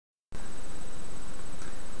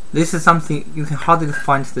This is something you can hardly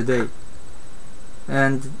find today,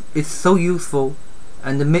 and it's so useful,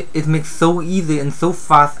 and it makes so easy and so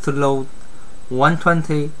fast to load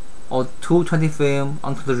 120 or 220 film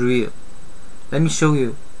onto the reel. Let me show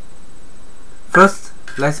you. First,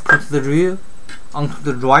 let's put the reel onto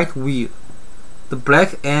the right wheel. The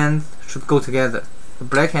black ends should go together. The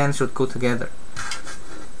black ends should go together.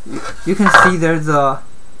 You can see there's a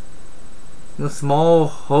small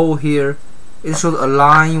hole here. It should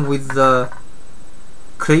align with the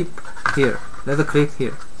clip here. There's a clip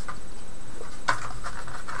here.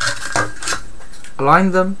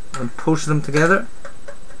 Align them and push them together.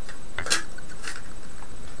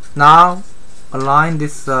 Now align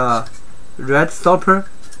this red stopper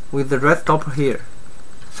with the red stopper here.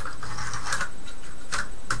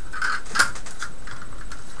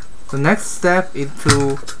 The next step is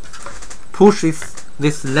to push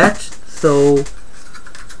this latch so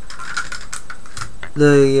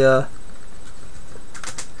the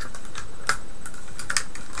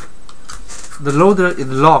loader is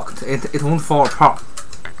locked. It won't fall apart.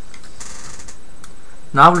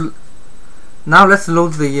 Now let's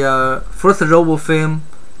load the first Jobo film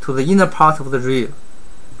to the inner part of the reel.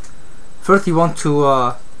 First, you want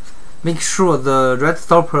to make sure the red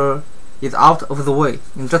stopper is out of the way,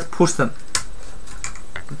 and just push them.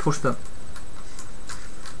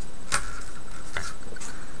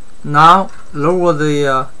 Now lower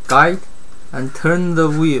the guide and turn the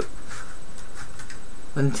wheel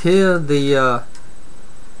until the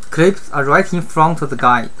clips are right in front of the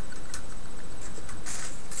guide.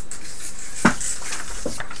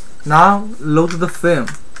 Now load the film.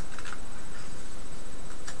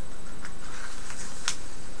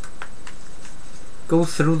 Go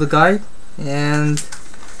through the guide and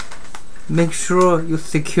make sure you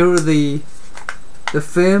secure the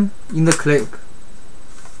film in the clip.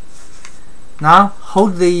 Now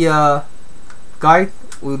hold the guide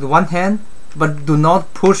with one hand, but do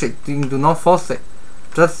not push it, do not force it.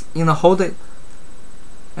 Just hold it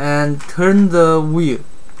and turn the wheel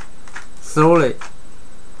slowly.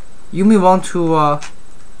 You may want to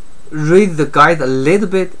raise the guide a little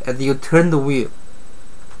bit as you turn the wheel.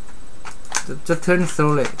 Just turn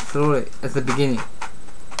slowly at the beginning.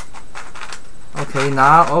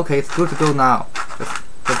 Okay, it's good to go now.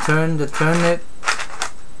 Just turn it.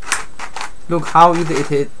 Look how easy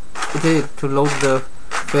it is to load the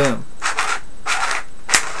film.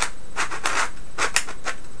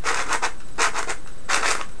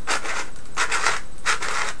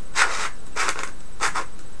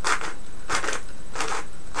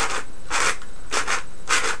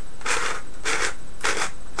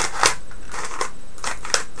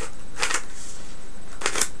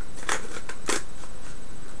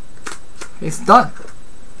 It's done.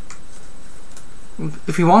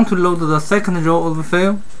 If you want to load the second row of the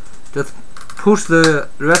film, just push the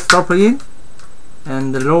red stopper in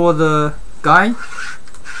and lower the guide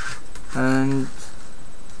and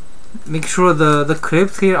make sure the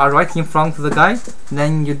clips here are right in front of the guide.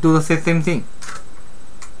 Then you do the same thing.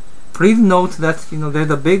 Please note that there's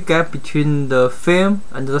a big gap between the film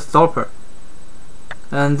and the stopper,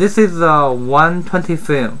 and this is a 120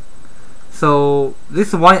 film. So this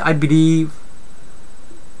is why I believe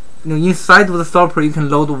inside of the stopper you can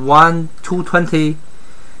load one 220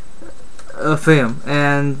 film,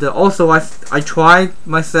 and also I tried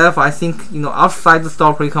myself. I think outside the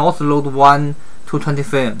stopper you can also load one 220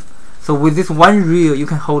 film. So with this one reel you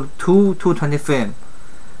can hold two 220 film,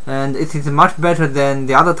 and it is much better than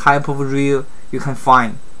the other type of reel you can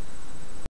find.